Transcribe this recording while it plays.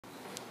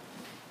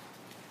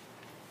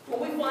Well,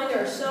 we find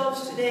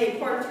ourselves today,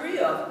 part 3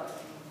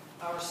 of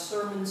our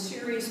sermon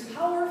series,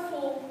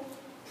 Powerful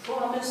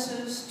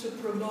Promises to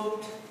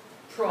Promote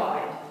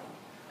Pride.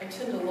 I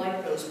tend to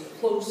like those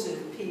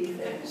plosive P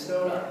things,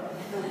 don't I?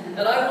 And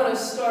I want to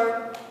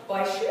start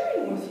by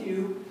sharing with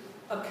you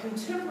a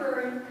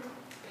contemporary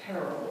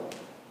parable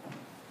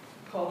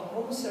called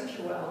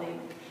Homosexuality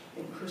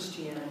in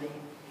Christianity.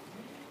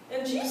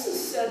 And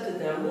Jesus said to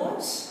them,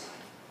 once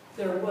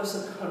there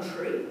was a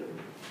country,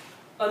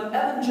 an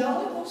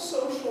evangelical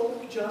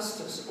social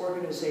justice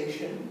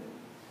organization,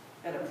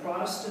 and a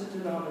Protestant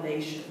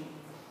denomination.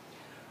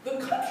 The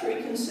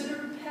country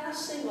considered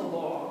passing a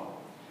law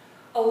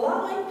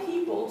allowing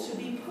people to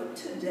be put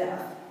to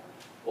death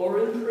or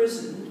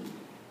imprisoned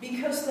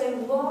because they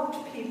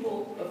loved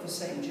people of the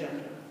same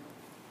gender.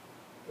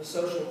 The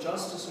social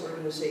justice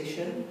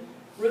organization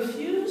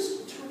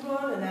refused to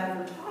run an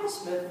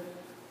advertisement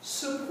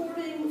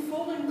supporting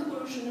full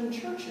inclusion in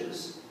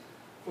churches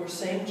for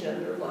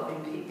same-gender loving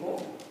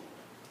people.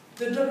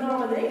 The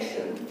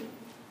denomination,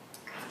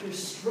 after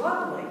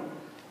struggling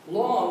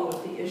long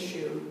with the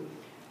issue,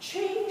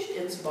 changed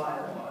its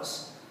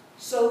bylaws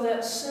so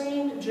that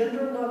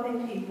same-gender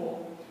loving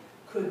people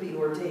could be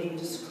ordained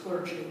as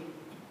clergy,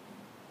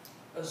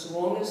 as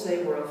long as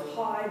they were of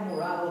high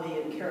morality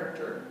and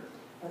character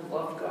and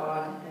loved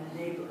God and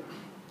neighbor.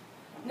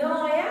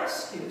 Now I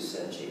ask you,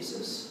 said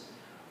Jesus,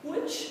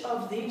 which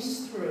of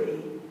these three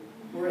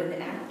were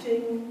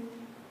enacting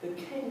the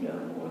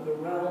kingdom or the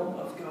realm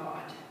of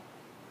God?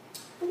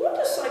 One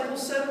disciple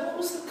said, well, it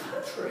was the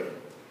country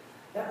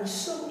that was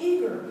so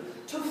eager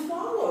to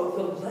follow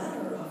the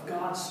letter of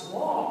God's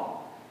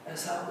law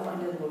as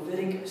outlined in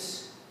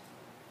Leviticus.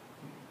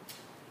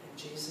 And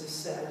Jesus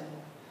said,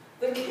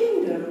 the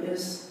kingdom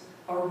is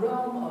a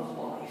realm of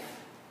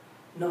life,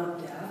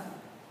 not death,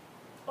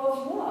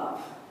 of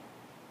love,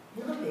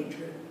 not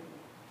hatred,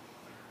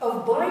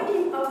 of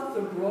binding up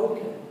the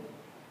broken,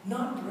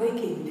 not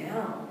breaking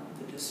down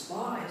the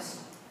despised.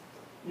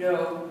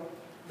 No,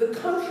 the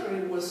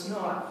country was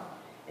not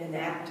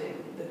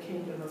enacting the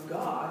kingdom of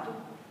God,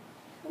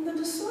 and the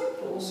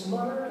disciples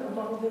muttered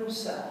among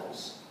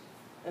themselves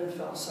and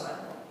fell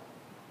silent.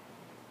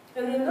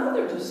 And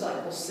another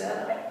disciple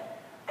said,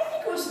 I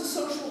think it was the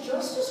social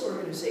justice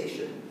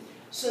organization,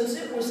 since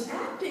it was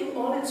acting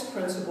on its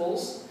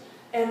principles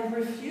and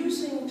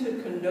refusing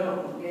to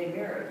condone gay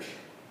marriage.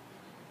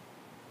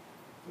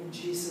 And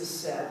Jesus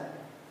said,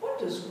 what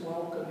does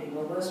welcoming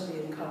a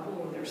lesbian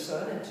couple and their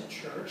son into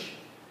church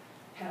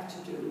have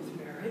to do with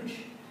marriage?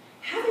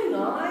 Having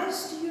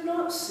eyes, do you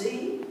not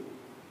see?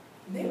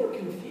 And they were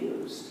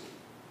confused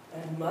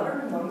and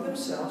muttered among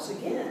themselves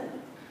again.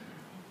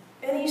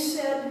 And he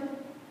said,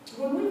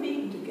 when we've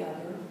eaten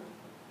together,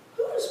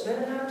 who has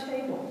been at our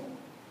table?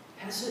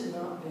 Has it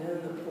not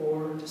been the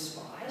poor and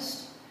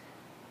despised?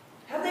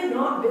 Have they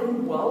not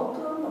been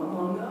welcome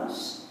among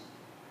us?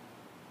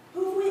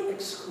 Who have we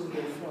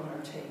excluded from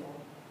our table?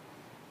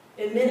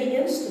 In many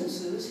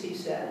instances, he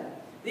said,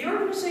 the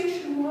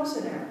organization was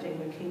enacting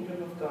the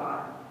kingdom of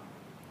God,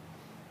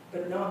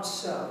 but not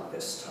so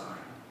this time.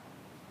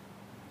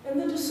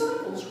 And the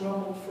disciples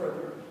grumbled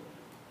further.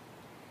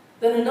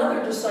 Then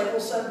another disciple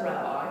said,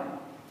 Rabbi,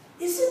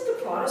 is it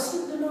the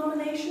Protestant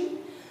denomination,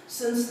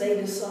 since they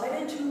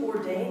decided to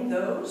ordain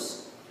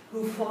those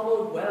who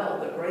followed well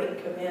the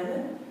great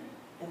commandment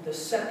and the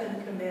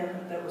second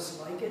commandment that was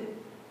like it?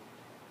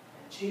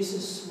 And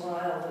Jesus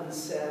smiled and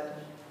said,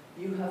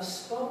 you have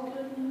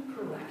spoken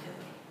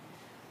correctly.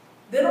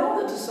 Then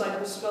all the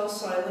disciples fell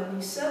silent.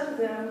 He said to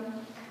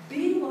them,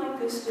 be like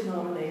this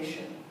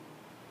denomination.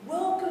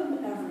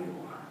 Welcome everyone.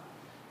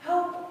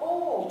 Help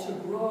all to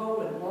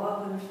grow in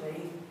love and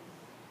faith.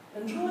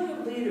 And draw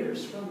your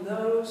leaders from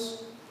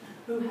those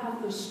who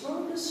have the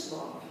strongest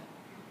love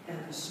and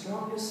the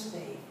strongest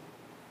faith,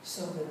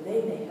 so that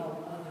they may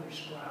help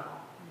others grow.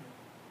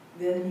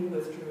 Then he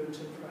withdrew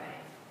to pray.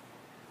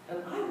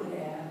 And I would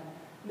add,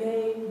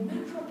 may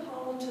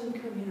metropolitan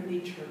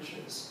community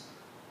churches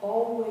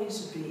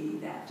always be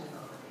that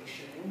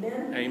denomination.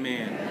 Amen?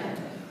 Amen.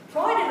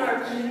 Pride in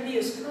our community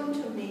has come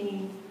to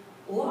mean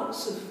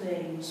lots of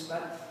things,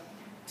 but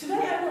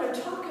today I want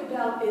to talk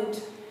about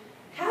it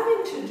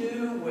having to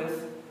do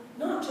with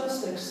not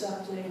just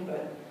accepting,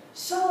 but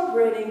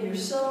celebrating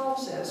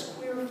yourselves as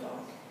queer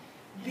folk.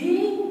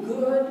 Being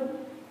good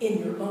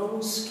in your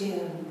own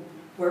skin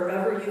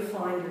wherever you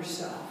find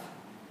yourself.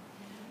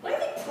 I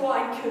think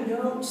pride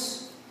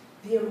connotes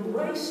the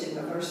embracing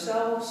of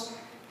ourselves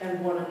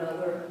and one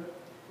another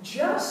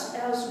just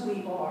as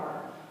we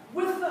are,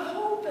 with the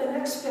hope and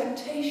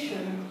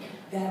expectation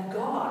that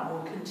God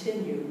will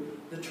continue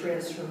the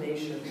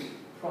transformation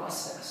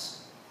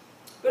process.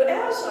 But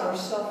as our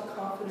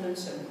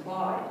self-confidence and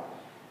pride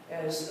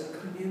as a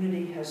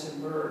community has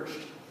emerged,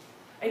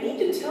 I need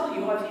to tell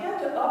you I've had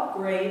to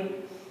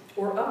upgrade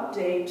or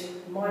update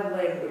my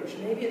language.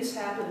 Maybe it's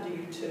happened to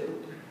you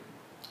too.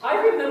 I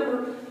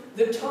remember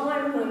the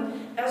time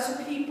when, as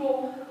a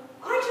people,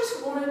 I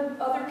just wanted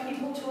other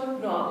people to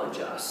acknowledge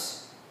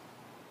us.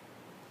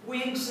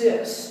 We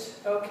exist,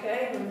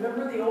 okay?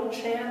 Remember the old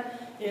chant,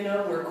 You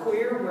know, we're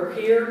queer, we're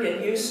here,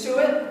 get used to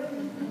it.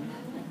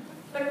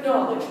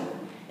 Acknowledgement.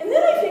 And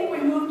then I think we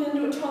moved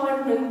into a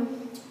time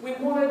when we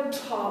wanted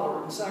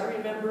tolerance. I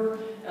remember,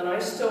 and I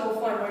still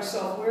find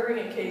myself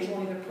wearing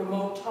occasionally the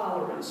Promote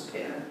Tolerance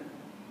pin.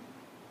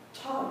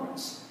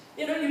 Tolerance.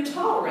 You know, you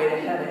tolerate a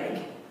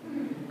headache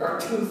or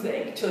a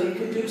toothache till you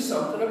can do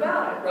something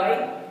about it,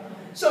 right?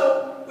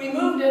 So we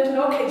moved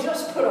into, okay,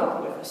 just put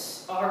up with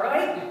us, all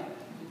right? And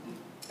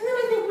then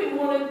I think we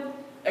wanted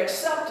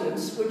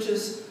acceptance, which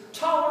is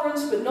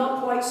tolerance but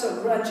not quite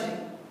so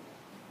grudging.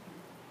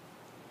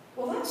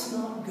 Well, that's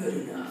not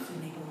good enough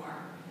anymore.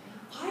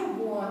 I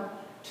want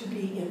to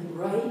be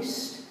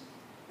embraced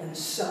and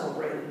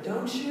celebrated,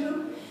 don't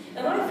you?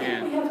 And I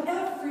think we have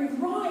every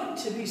right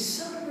to be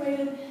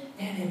celebrated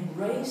and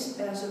embraced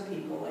as a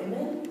people.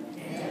 Amen?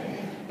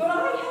 Amen. But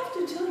I have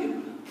to tell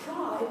you,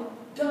 pride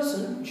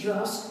doesn't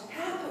just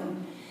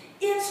happen.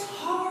 It's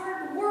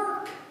hard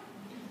work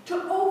to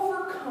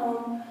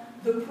overcome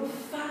the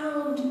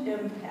profound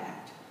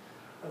impact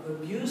of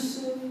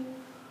abusive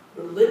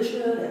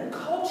religion and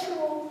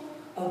cultural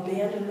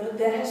abandonment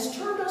that has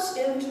turned us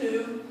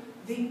into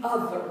the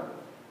other.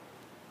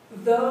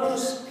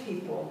 Those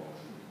people,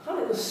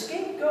 kind of the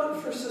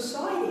scapegoat for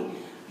society,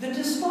 the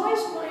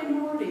despised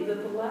minority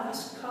that the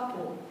last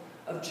couple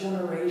of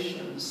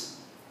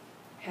generations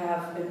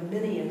have, in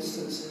many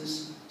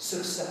instances,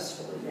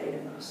 successfully made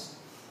of us.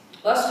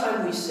 Last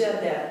time we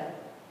said that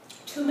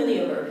too many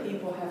of our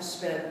people have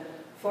spent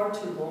far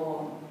too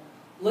long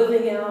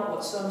living out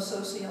what some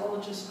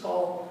sociologists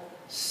call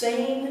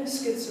sane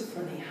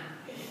schizophrenia.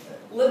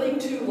 Living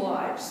two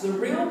lives, the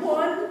real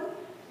one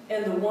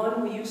and the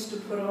one we used to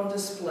put on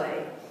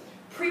display,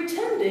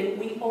 pretending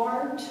we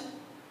aren't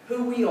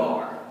who we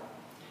are,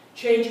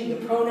 changing the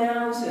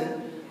pronouns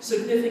and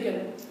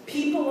significant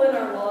people in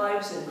our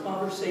lives and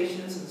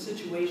conversations and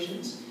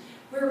situations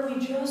where we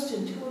just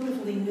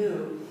intuitively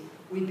knew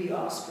we'd be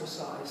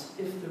ostracized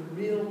if the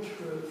real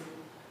truth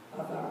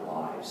of our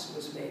lives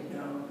was made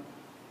known.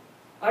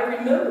 I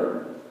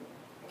remember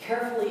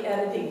carefully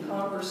editing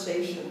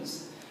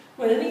conversations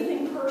when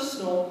anything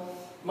personal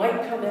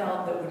might come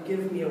out that would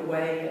give me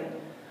away.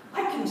 And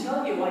I can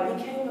tell you, I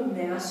became a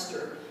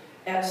master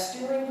at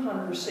steering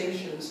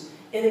conversations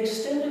in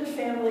extended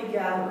family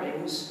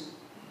gatherings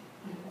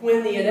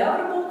when the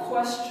inevitable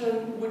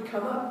question would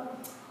come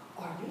up,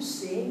 are you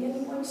seeing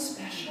anyone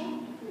special?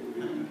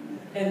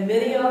 And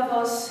many of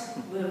us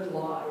lived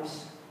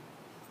lives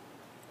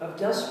of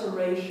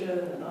desperation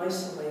and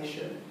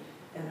isolation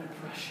and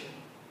oppression.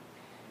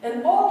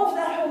 And all of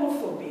that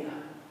homophobia,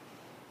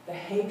 the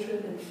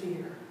hatred and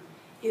fear,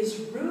 is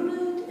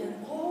rooted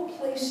in all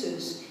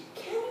places.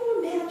 Can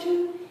you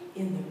imagine?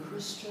 In the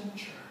Christian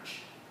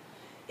church.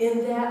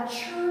 In that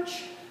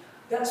church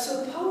that's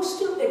supposed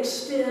to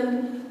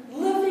extend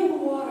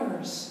living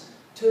waters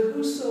to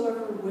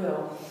whosoever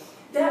will.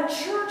 That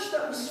church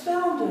that was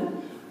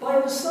founded by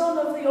the Son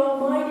of the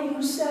Almighty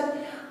who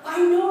said, I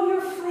know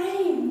your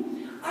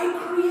frame. I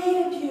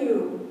created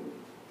you.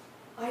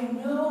 I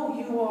know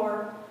you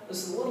are,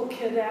 as the little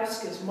kid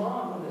asked his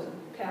mom when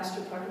the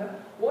pastor talked about,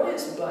 what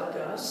is butt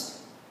dust?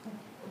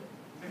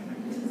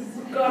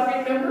 God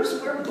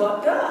remembers we're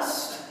butt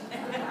dust.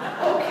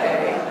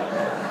 Okay.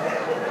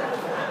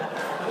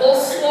 A little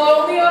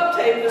slow on the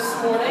uptake this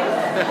morning.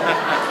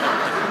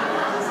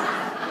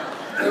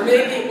 Or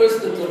maybe it was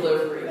the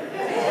delivery.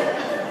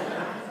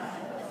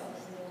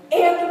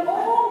 And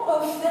all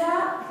of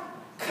that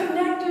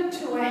connected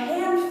to a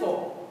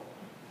handful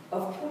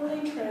of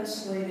poorly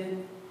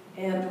translated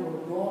and or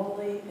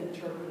wrongly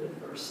interpreted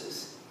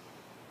verses.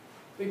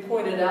 We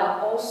pointed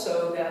out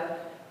also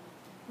that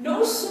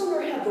no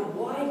sooner had the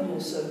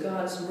wideness of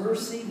God's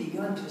mercy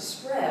begun to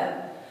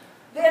spread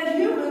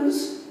than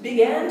humans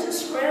began to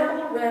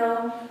scramble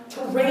around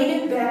to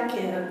rein it back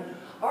in,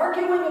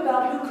 arguing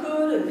about who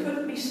could and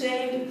couldn't be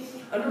saved,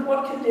 under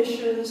what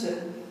conditions,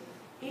 and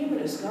even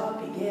as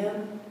God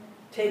began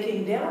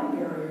taking down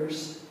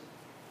barriers,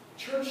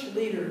 church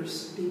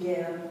leaders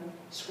began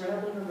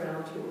scrambling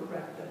around to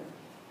erect them.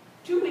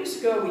 2 weeks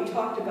ago, we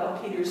talked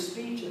about Peter's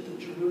speech at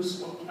the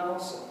Jerusalem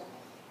Council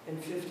in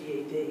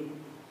 50 AD.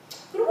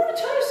 But I want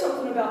to tell you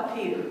something about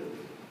Peter.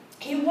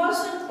 He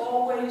wasn't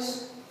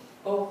always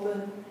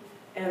open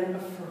and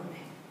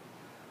affirming.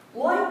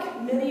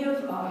 Like many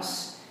of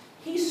us,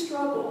 he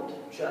struggled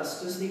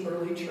just as the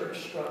early church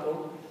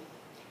struggled,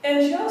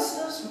 and just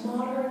as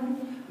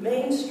modern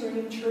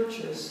mainstream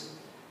churches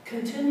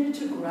continue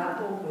to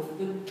grapple with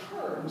the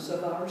terms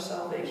of our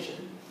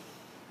salvation.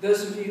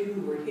 Those of you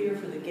who were here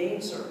for the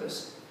game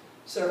service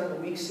several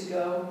weeks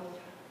ago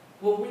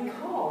will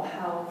recall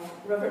how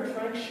Reverend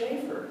Frank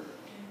Schaefer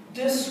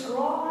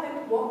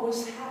described what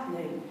was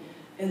happening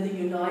in the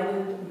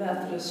United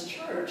Methodist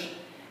Church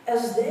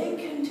as they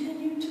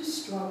continued to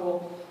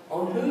struggle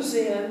on who's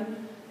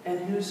in and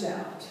who's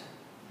out.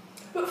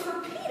 But for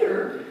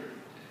Peter,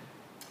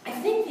 I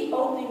think the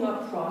opening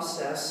up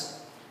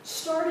process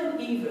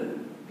started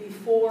even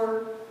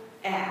before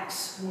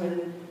Acts,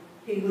 when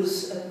he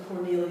was at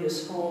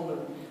Cornelius' home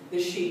and the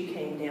sheet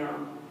came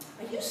down.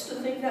 I used to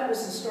think that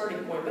was the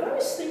starting point, but I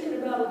was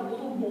thinking about it a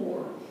little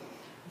more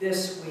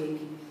this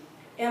week.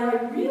 And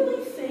I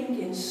really think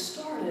it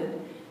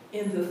started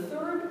in the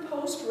third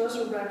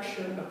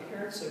post-resurrection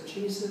appearance of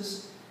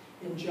Jesus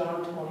in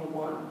John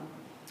 21.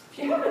 If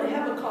you happen to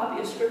have a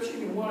copy of Scripture,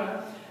 you want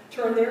to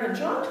turn there. In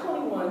John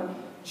 21,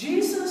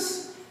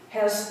 Jesus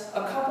has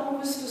a couple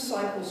of his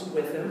disciples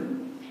with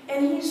him,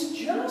 and he's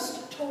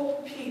just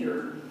told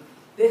Peter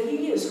that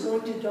he is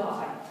going to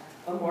die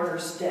a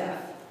martyr's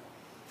death.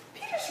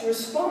 Peter's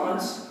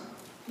response,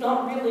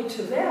 not really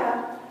to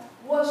that,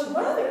 was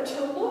rather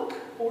to look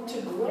or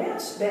to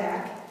glance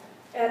back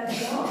at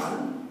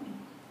John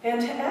and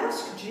to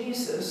ask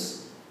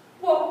Jesus,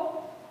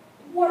 well,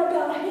 what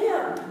about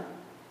him?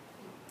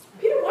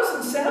 Peter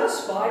wasn't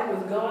satisfied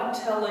with God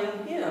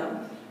telling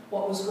him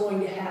what was going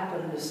to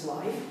happen in his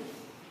life.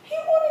 He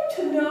wanted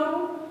to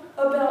know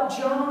about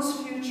John's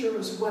future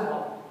as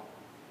well.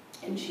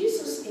 And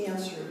Jesus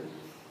answered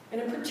in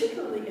a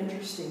particularly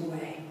interesting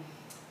way.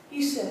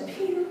 He said,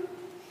 Peter,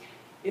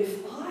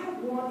 if I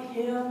want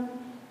him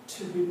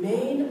to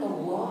remain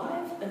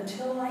alive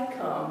until I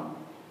come,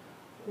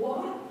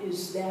 what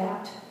is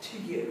that to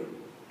you?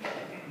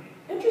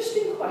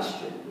 Interesting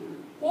question.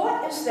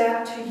 What is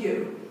that to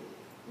you?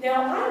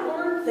 Now, I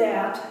learned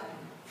that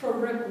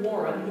from Rick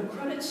Warren, who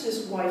credits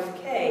his wife,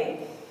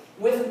 Kay,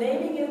 with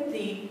naming it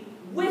the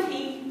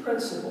Witty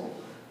Principle.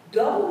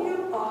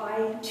 W-I-T-T-Y.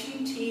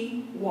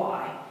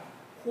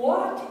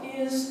 What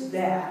is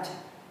that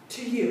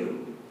to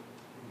you?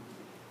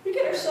 We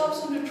get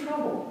ourselves into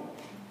trouble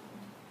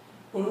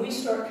when we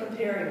start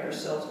comparing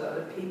ourselves to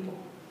other people.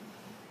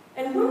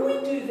 And when we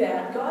do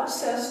that, God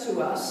says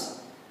to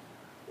us,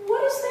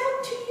 what is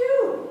that to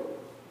you?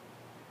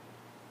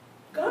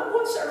 God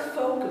wants our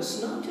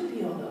focus not to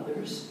be on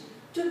others,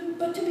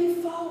 but to be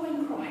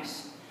following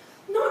Christ.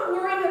 Not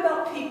worrying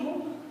about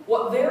people,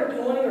 what they're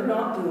doing or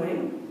not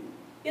doing.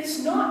 It's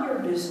not your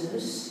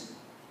business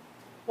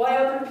why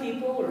other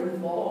people are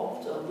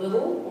involved, a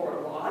little or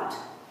a lot,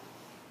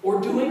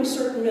 or doing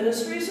certain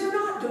ministries or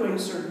not doing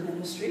certain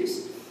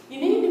ministries. You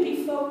need to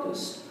be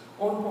focused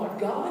on what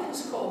God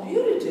has called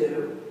you to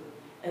do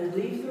and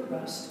leave the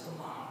rest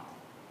alone.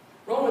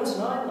 Romans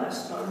 9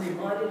 last time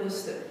reminded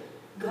us that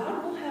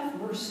God will have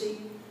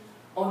mercy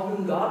on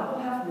whom God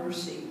will have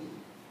mercy,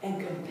 and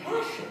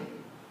compassion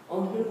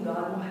on whom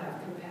God will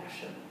have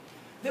compassion.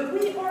 That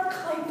we are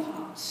clay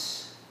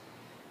pots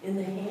in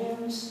the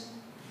hands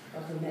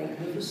of the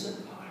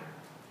magnificent potter.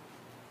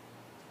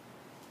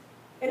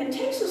 And it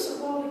takes us a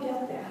while to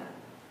get that.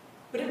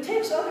 But it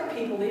takes other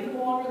people even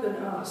longer than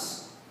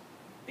us,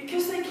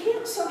 because they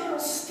can't somehow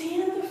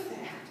stand the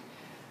fact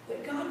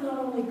that God not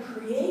only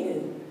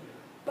created,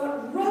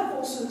 but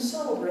revels and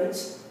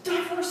celebrates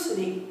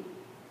diversity.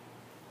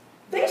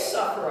 They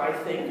suffer, I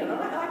think, and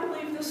I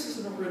believe this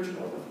is an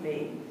original with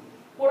me,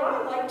 what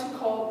I like to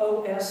call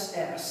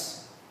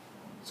OSS.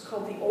 It's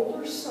called the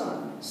older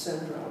son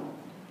syndrome.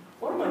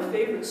 One of my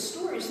favorite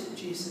stories that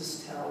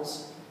Jesus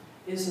tells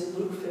is in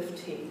Luke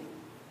 15.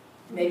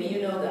 Maybe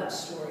you know that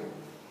story.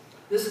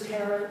 This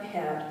parent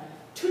had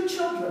 2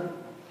 children,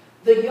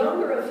 the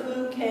younger of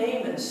whom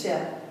came and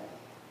said,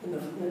 in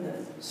the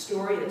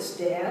story it's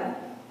Dad,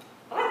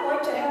 I'd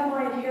like to have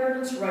my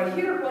inheritance right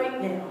here,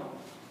 right now.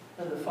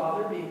 And the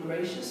father, being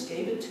gracious,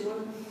 gave it to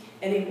him,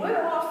 and he went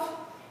off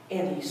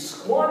and he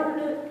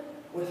squandered it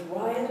with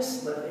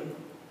riotous living,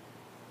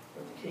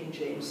 what the King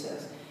James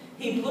says.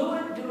 He blew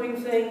it doing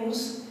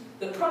things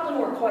that probably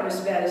weren't quite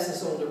as bad as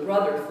his older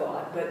brother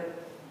thought, but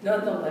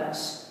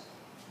nonetheless.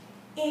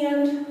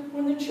 And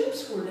when the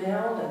chips were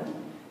down and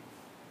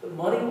the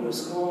money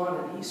was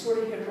gone and he sort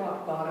of hit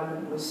rock bottom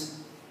and was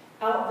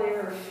out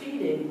there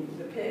feeding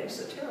the pigs,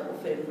 a terrible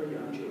thing for a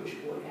young Jewish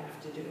boy to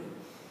have to do,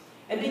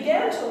 and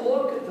began to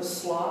look at the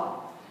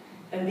slop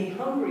and be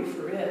hungry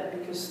for it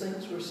because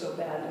things were so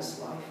bad in his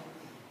life,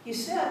 he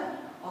said,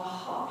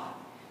 aha,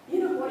 you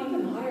know what,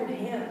 even hired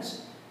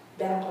hands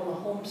back on the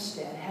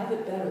homestead have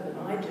it better than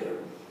I do.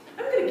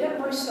 I'm going to get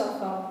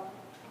myself up,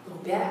 go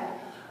back,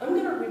 I'm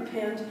going to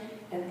repent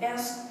and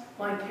ask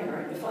my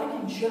parent if I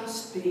can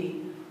just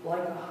be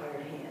like a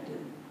hired hand.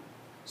 And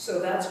so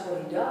that's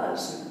what he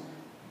does. And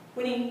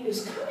when he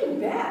is coming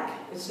back,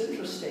 it's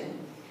interesting.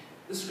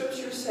 The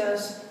scripture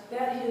says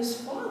that his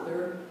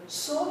father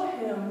saw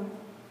him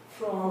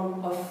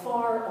from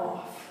afar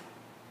off,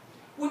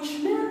 which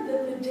meant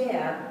that the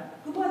dad,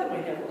 who by the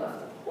way never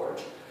left the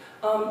porch,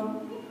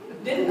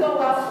 didn't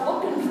go out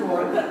looking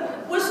for him,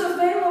 but was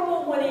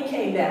available when he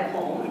came back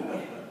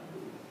home,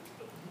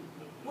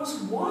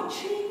 was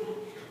watching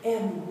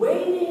and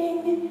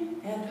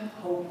waiting and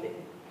hoping.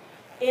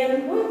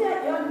 And when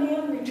that young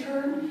man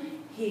returned,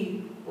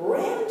 he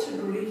ran to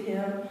greet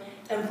him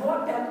and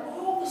brought back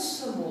all the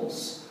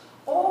symbols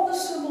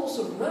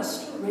of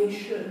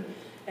restoration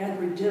and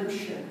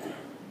redemption,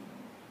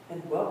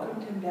 and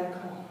welcomed him back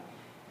home.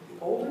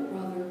 The older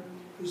brother,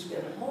 who's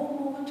been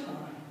home all the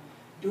time,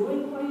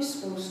 doing what he's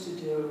supposed to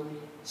do,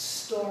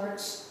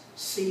 starts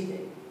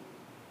seething.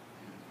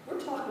 We're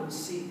talking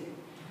seething.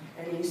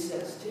 And he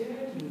says,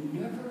 Dad, you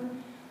never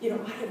You know,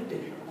 I have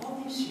been here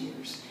all these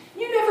years.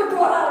 You never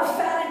brought out a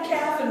fatted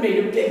calf and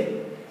made a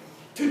big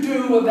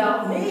to-do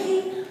about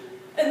me.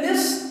 And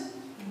this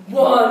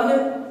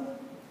one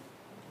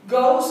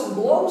goes and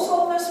blows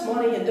all this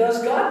money and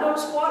does God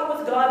knows what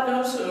with God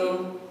knows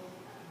who.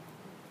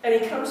 And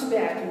he comes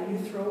back and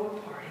you throw a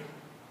party.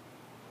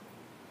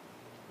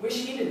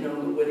 Wish he didn't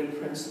know the witty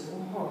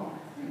principle, huh?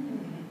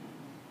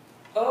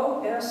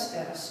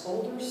 OSS,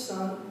 older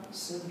son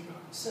syndrome.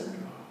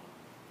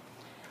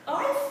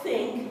 I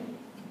think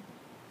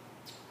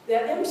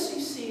that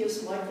MCC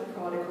is like the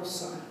prodigal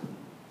son.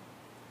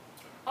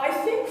 I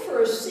think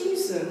for a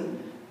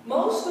season,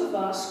 most of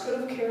us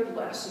could have cared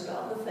less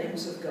about the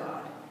things of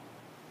God.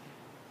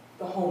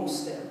 The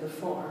homestead, the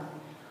farm.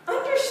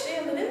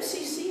 Understand that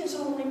MCC is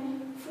only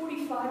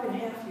 45 and a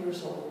half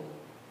years old.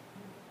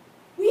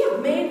 We have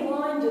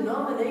mainline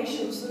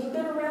denominations that have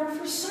been around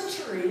for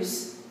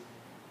centuries,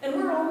 and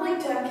we're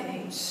only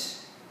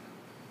decades.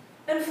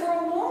 And for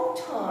a long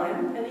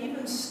time, and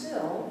even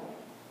still,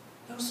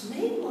 those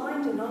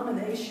mainline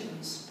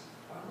denominations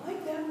are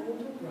like that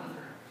older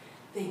brother.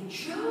 They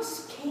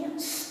just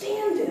can't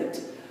stand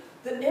it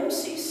that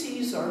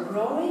MCCs are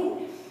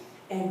growing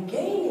and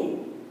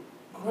gaining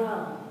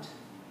ground.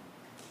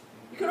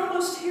 You can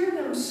almost hear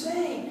them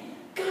say,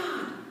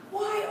 God,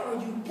 why are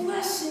you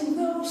blessing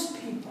those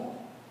people?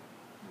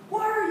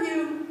 Why are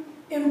you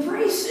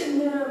embracing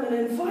them and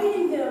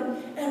inviting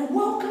them and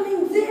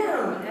welcoming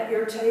them at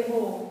your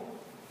table?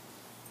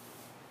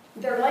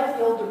 They're like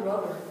the older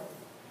brother.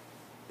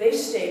 They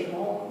stayed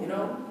home, you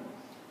know.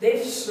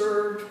 They've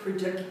served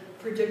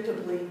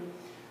predictably.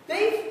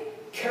 They've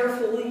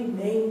carefully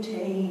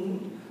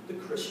maintained the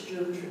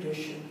Christian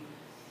tradition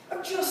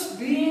of just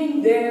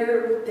being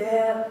there with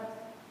Dad,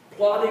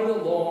 plodding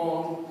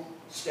along,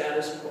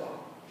 status quo.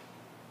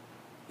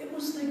 It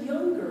was the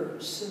younger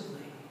sibling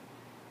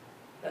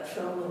that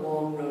found the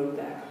long road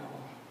back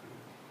home.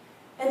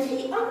 And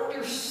he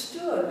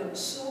understood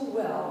so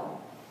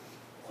well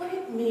what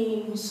it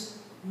means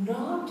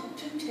not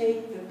to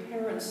take the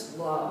parents'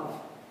 love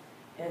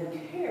and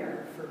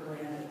care for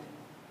granted.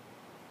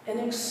 An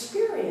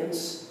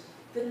experience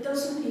that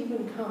doesn't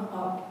even come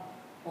up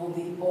on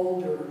the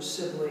older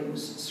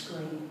siblings'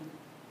 screen.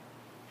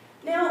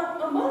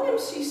 Now, among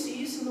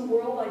MCCs in the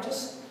world, I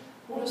just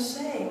want to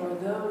say, are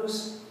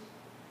those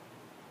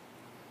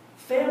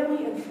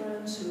family and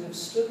friends who have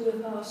stood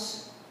with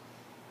us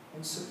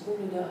and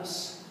supported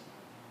us.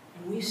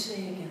 And we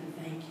say again,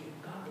 thank you.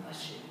 God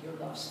bless you. Your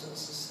love still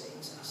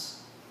sustains us.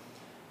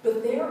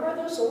 But there are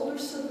those older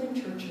sibling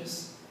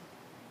churches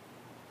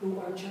who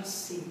are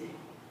just seething.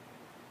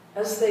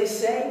 As they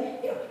say,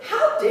 you know,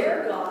 how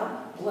dare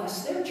God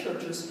bless their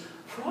churches,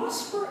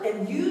 prosper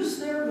and use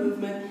their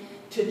movement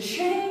to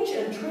change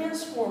and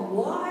transform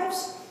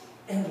lives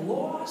and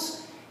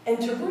laws and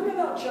to bring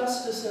about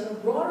justice in a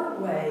broader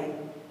way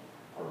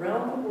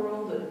around the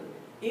world and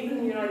even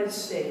in the United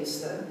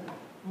States than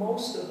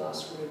most of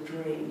us would have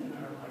dreamed in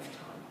our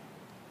lifetime.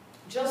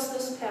 Just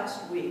this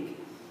past week,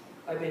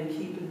 I've been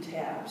keeping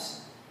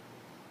tabs.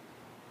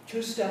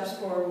 2 steps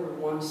forward,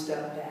 1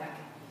 step back.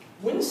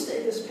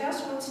 This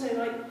past Wednesday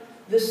night,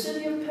 the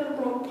city of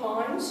Pembroke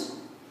Pines,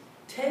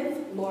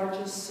 10th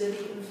largest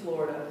city in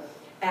Florida,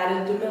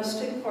 added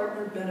domestic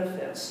partner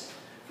benefits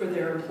for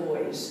their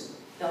employees.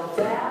 Now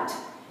that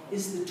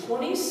is the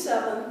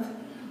 27th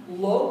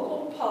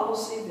local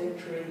policy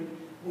victory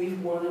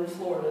we've won in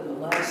Florida in the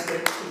last 18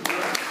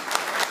 years.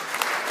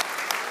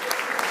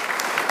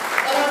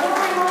 And I want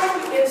to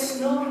remind you, it's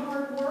not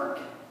hard work.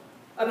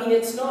 I mean,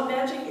 it's not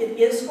magic. It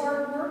is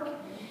hard work.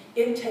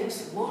 It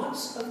takes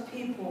lots of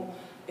people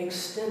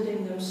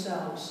extending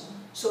themselves.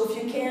 So if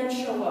you can,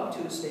 show up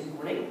Tuesday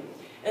morning.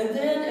 And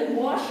then in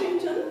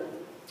Washington,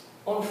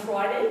 on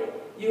Friday,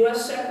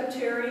 U.S.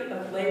 Secretary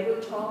of Labor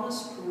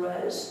Thomas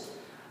Perez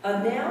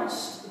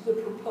announced the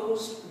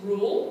proposed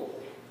rule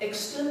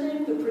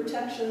extending the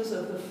protections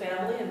of the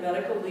Family and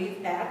Medical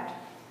Leave Act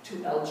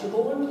to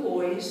eligible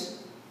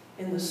employees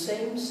in the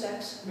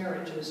same-sex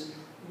marriages,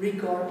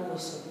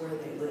 regardless of where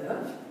they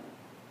live.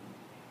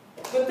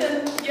 But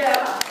then, later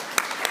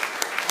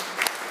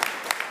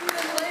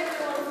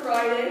on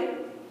Friday,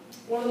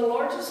 one of the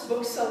largest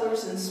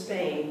booksellers in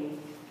Spain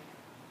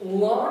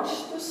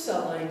launched the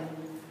selling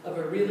of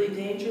a really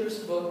dangerous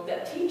book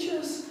that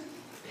teaches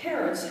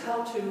parents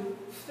how to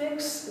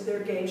fix their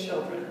gay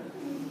children.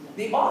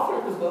 The author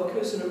of the book,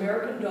 who's an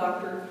American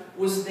doctor,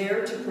 was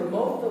there to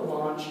promote the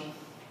launch.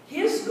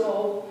 His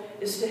goal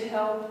is to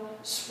help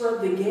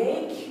spread the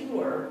gay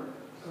cure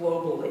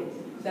globally,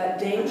 that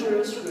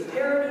dangerous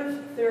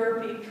reparative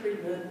therapy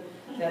treatment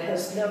that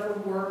has never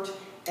worked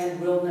and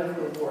will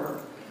never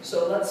work.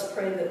 So let's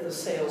pray that the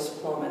sales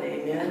plummet,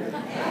 amen?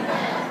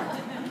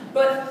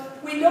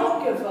 But we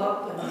don't give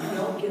up and we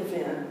don't give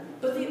in.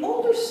 But the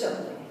older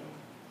sibling,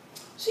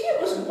 see,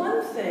 it was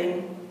one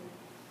thing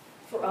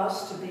for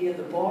us to be in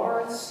the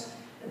bars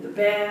and the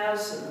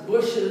baths and the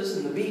bushes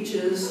and the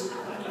beaches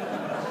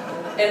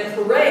and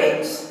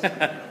parades.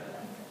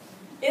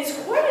 It's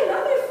quite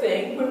another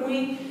thing when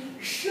we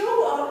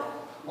show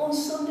up on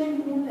Sunday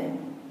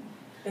morning.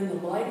 in the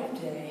light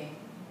of day,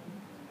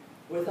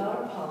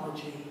 without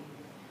apology,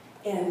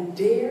 and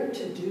dare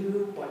to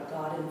do what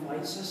God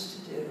invites us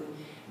to do,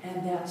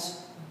 and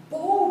that's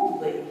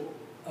boldly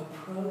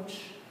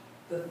approach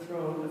the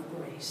throne of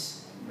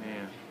grace.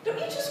 Man. Don't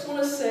you just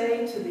want to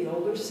say to the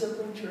older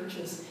sibling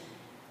churches,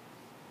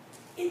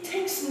 it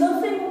takes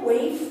nothing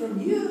away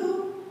from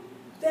you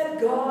that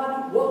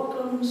God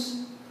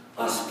welcomes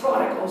us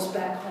prodigals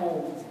back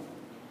home.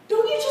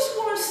 Don't you just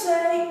want to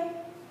say,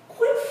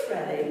 quit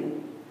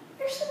fretting.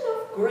 There's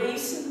enough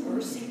grace and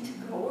mercy to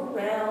go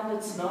around.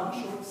 It's not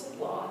short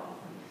supply.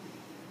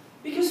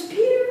 Because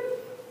Peter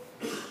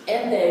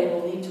and they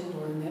will need to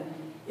learn that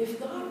if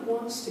God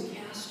wants to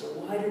cast a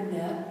wider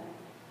net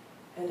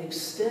and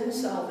extend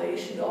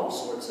salvation to all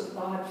sorts of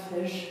odd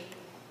fish,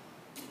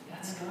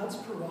 that's God's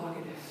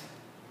prerogative.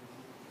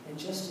 And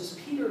just as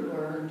Peter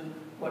learned,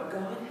 what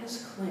God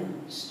has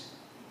cleansed,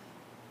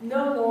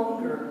 no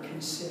longer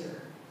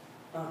consider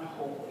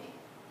unholy.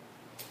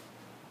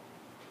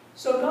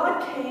 So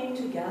God came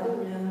to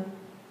gather in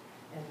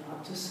and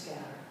not to scatter,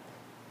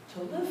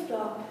 to lift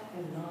up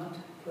and not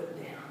put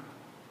down.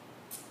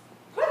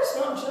 Pride is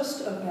not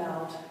just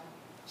about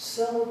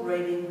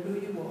celebrating who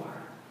you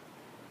are,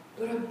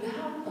 but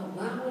about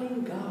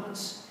allowing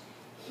God's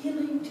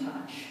healing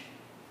touch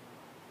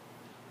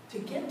to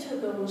get to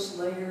those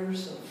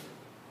layers of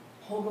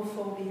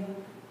homophobia,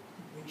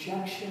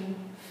 rejection,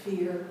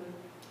 fear,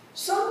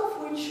 some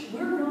of which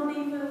we're not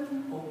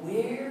even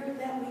aware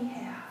that we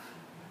have.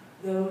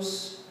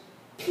 Those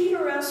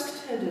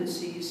Peter-esque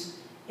tendencies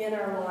in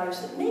our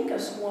lives that make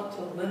us want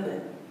to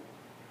limit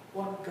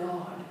what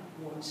God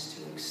wants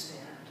to extend.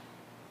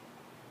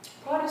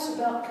 Pride is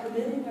about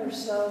committing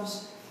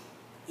ourselves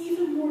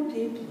even more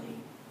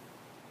deeply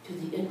to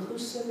the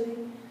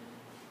inclusivity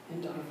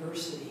and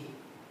diversity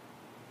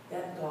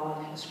that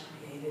God has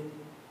created,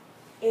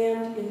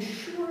 and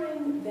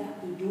ensuring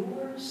that the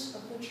doors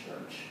of the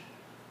church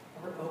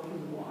are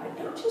open wide,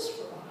 not just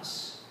for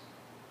us,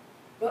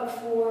 but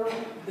for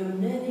the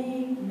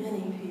many,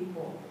 many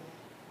people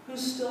who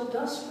still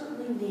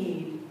desperately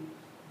need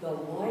the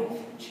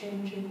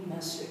life-changing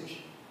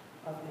message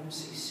of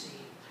MCC.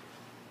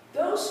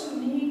 Those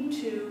who need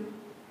to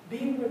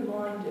be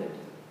reminded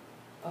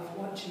of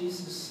what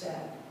Jesus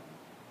said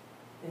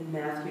in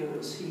Matthew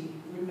as he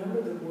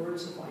remembered the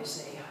words of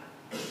Isaiah.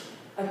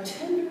 A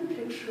tender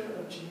picture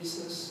of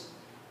Jesus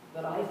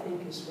that I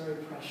think is very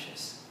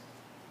precious.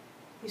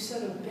 He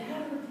said, a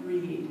battered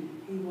reed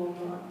he will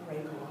not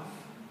break off,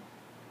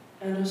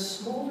 and a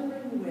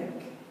smoldering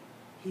wick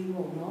he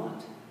will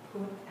not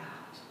put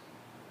out.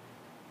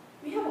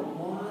 We have a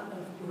lot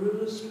of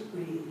bruised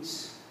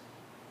reeds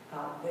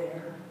out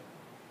there,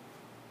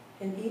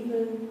 and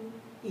even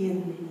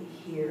in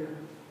here,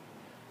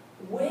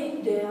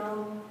 weighed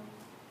down,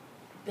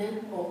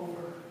 bent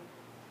over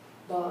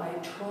by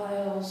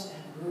trials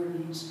and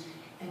burdens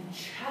and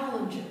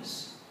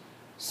challenges,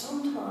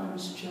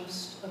 sometimes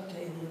just of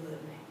daily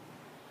living,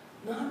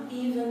 not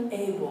even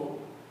able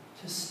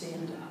to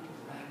stand up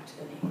erect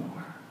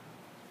anymore.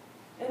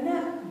 And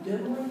that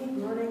dimly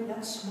burning,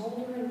 that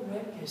smoldering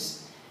wick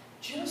is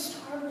just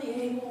hardly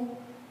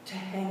able to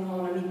hang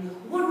on. I mean,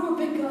 one more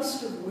big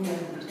gust of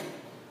wind,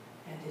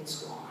 and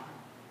it's gone.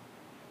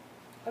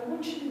 I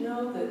want you to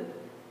know that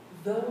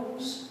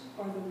those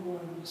are the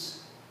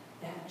ones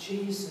that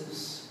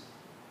Jesus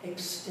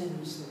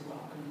extends the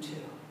welcome to.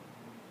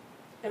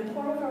 And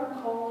part of our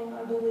calling,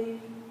 I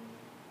believe,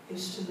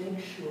 is to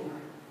make sure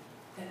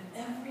that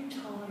every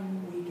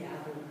time we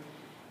gather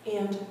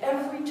and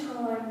every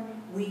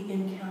time we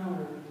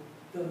encounter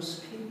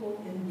those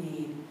people in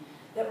need,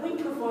 that we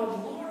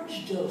provide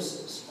large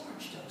doses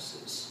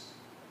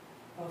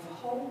of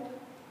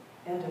hope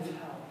and of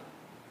help,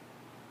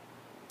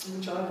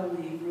 which I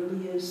believe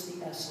really is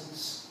the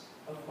essence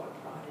of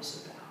what pride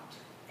is about.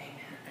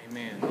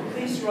 Amen. Amen.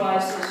 Please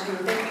rise as you're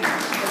thinking of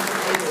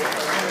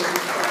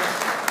the